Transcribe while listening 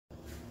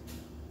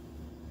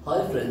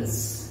Hi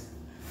friends,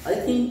 I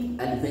think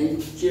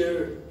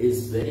adventure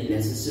is very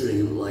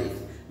necessary in life.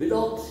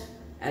 Without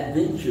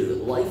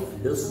adventure, life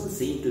doesn't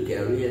seem to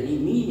carry any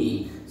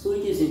meaning. So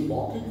it is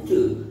important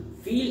to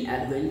feel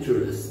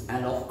adventurous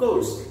and of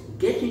course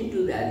get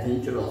into the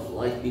adventure of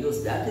life,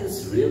 because that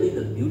is really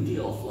the beauty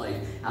of life.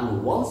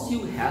 And once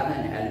you have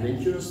an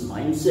adventurous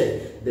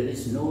mindset, there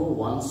is no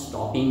one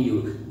stopping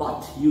you,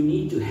 but you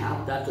need to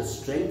have that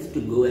strength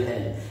to go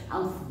ahead.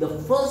 And the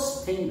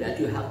first thing that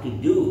you have to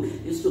do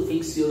is to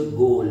fix your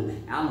goal.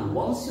 And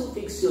once you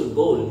fix your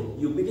goal,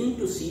 you begin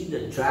to see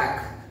the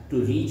track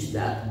to reach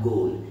that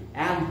goal.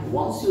 And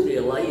once you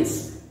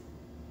realize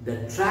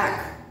the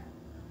track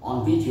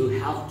on which you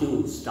have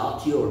to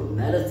start your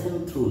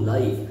marathon through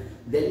life,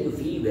 then you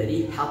feel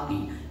very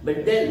happy.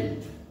 But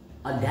then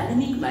a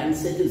dynamic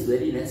mindset is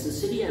very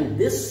necessary, and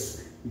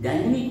this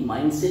dynamic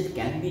mindset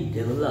can be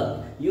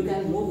developed. You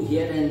can move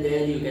here and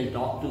there, you can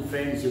talk to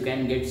friends, you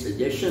can get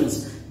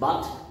suggestions,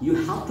 but you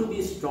have to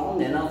be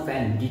strong enough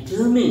and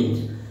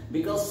determined,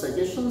 because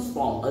suggestions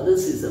from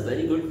others is a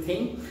very good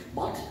thing,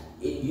 but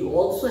you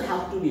also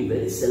have to be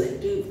very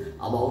selective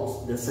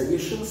about the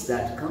suggestions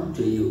that come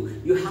to you.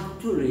 You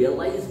have to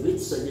realize which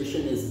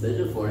suggestion is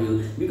better for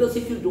you, because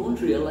if you don't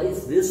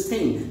realize this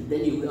thing,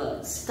 then you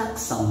are stuck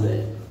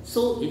somewhere.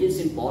 So it is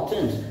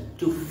important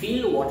to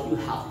feel what you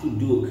have to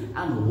do,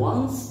 and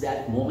once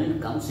that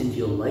moment comes into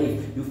your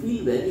life, you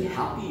feel very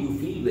happy, you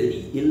feel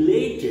very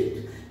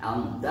elated,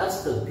 and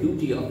that's the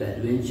beauty of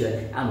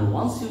adventure. And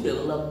once you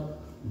develop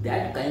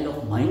that kind of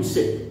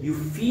mindset, you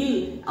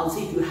feel as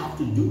if you have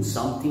to do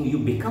something, you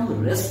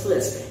become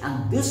restless,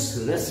 and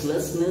this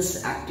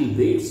restlessness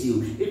activates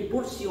you, it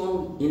puts you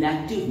on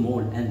inactive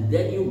mode, and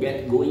then you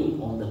get going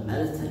on the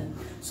marathon.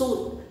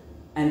 So,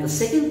 and the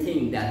second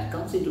thing that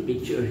comes into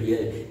picture here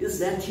is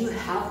that you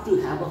have to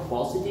have a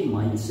positive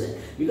mindset,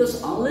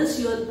 because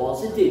unless you are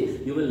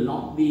positive, you will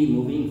not be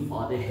moving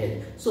far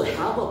ahead. So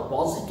have a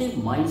positive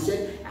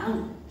mindset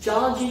and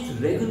charge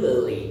it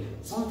regularly.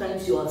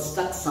 Sometimes you are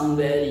stuck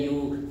somewhere,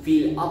 you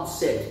feel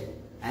upset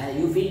and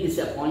you feel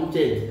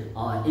disappointed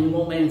in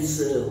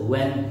moments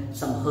when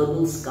some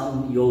hurdles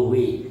come your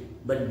way.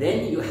 But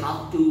then you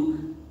have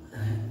to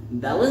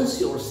balance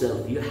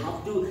yourself, you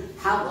have to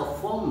have a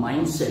firm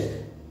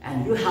mindset,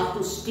 and you have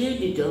to stay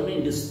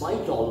determined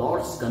despite all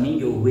odds coming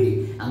your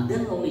way, and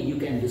then only you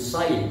can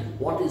decide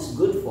what is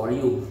good for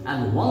you.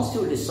 And once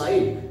you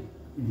decide,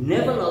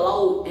 never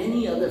allow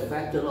any other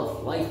factor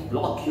of life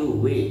block your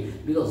way,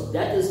 because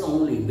that is the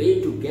only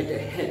way to get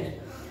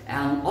ahead.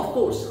 And of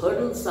course,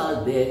 hurdles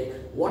are there.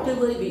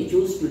 Whatever we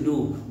choose to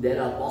do,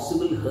 there are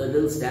possible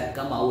hurdles that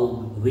come our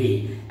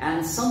way,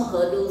 and some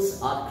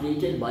hurdles are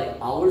created by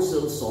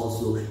ourselves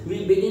also.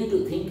 We begin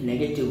to think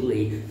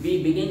negatively,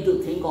 we begin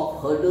to think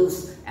of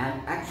hurdles,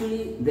 and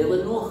actually there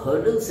were no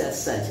hurdles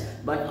as such,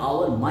 but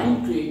our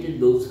mind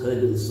created those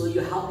hurdles. So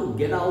you have to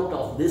get out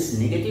of this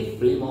negative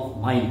frame of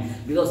mind,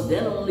 because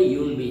then only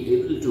you will be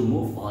able to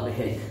move far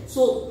ahead.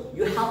 So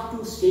you have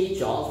to stay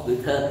charged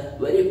with a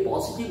very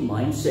positive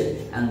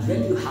mindset, and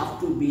then you have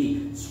to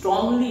be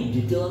strongly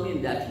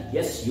determined that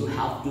yes, you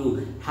have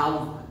to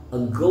have a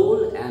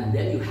goal, and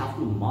then you have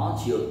to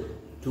march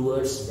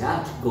towards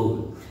that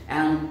goal.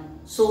 And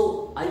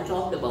so I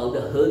talked about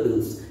the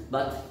hurdles,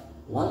 but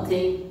one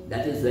thing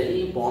that is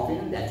very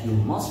important, that you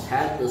must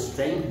have the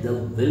strength, the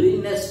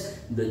willingness,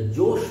 the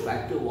Josh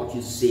factor, what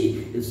you say,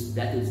 is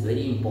that is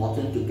very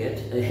important to get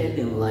ahead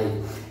in life.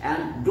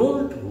 And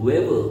don't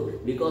waver,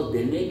 because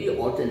there may be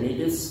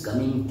alternatives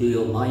coming to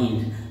your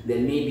mind, there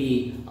may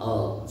be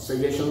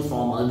suggestions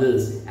from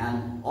others,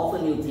 and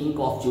often you think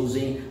of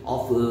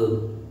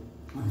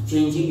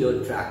changing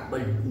your track,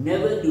 but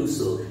never do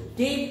so.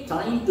 Take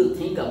time to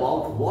think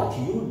about what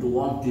you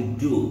want to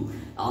do.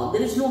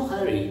 There is no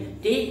hurry.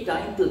 Take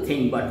time to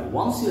think, but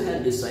once you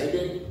have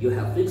decided, you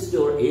have fixed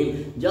your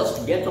aim,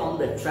 just get on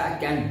the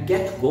track and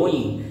get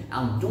going.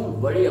 And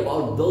don't worry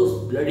about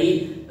those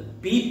bloody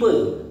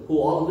people who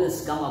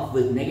always come up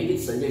with negative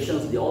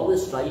suggestions. They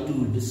always try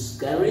to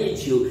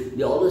discourage you,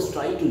 they always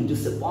try to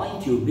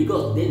disappoint you,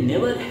 because they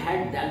never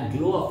had that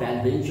glow of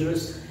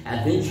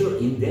adventure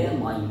in their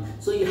mind.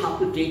 So you have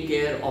to take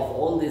care of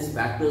all these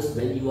factors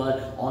when you are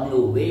on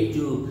your way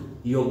to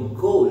your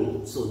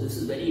goal. So this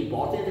is very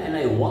important, and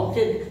I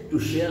wanted to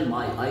share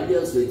my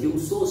ideas with you.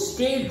 So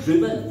stay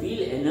driven,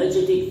 feel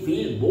energetic,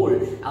 feel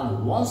bold,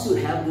 and once you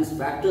have these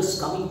factors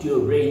coming to your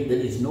brain, there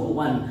is no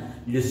one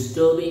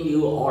disturbing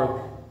you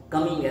or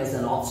coming as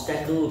an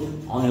obstacle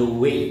on your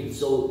way.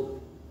 So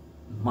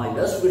my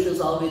best wishes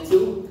are with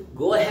you.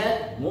 Go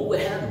ahead, move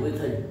ahead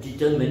with a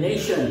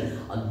determination,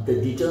 the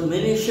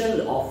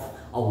determination of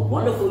a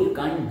wonderful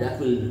kind that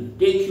will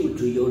take you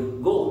to your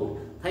goal.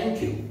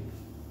 Thank you.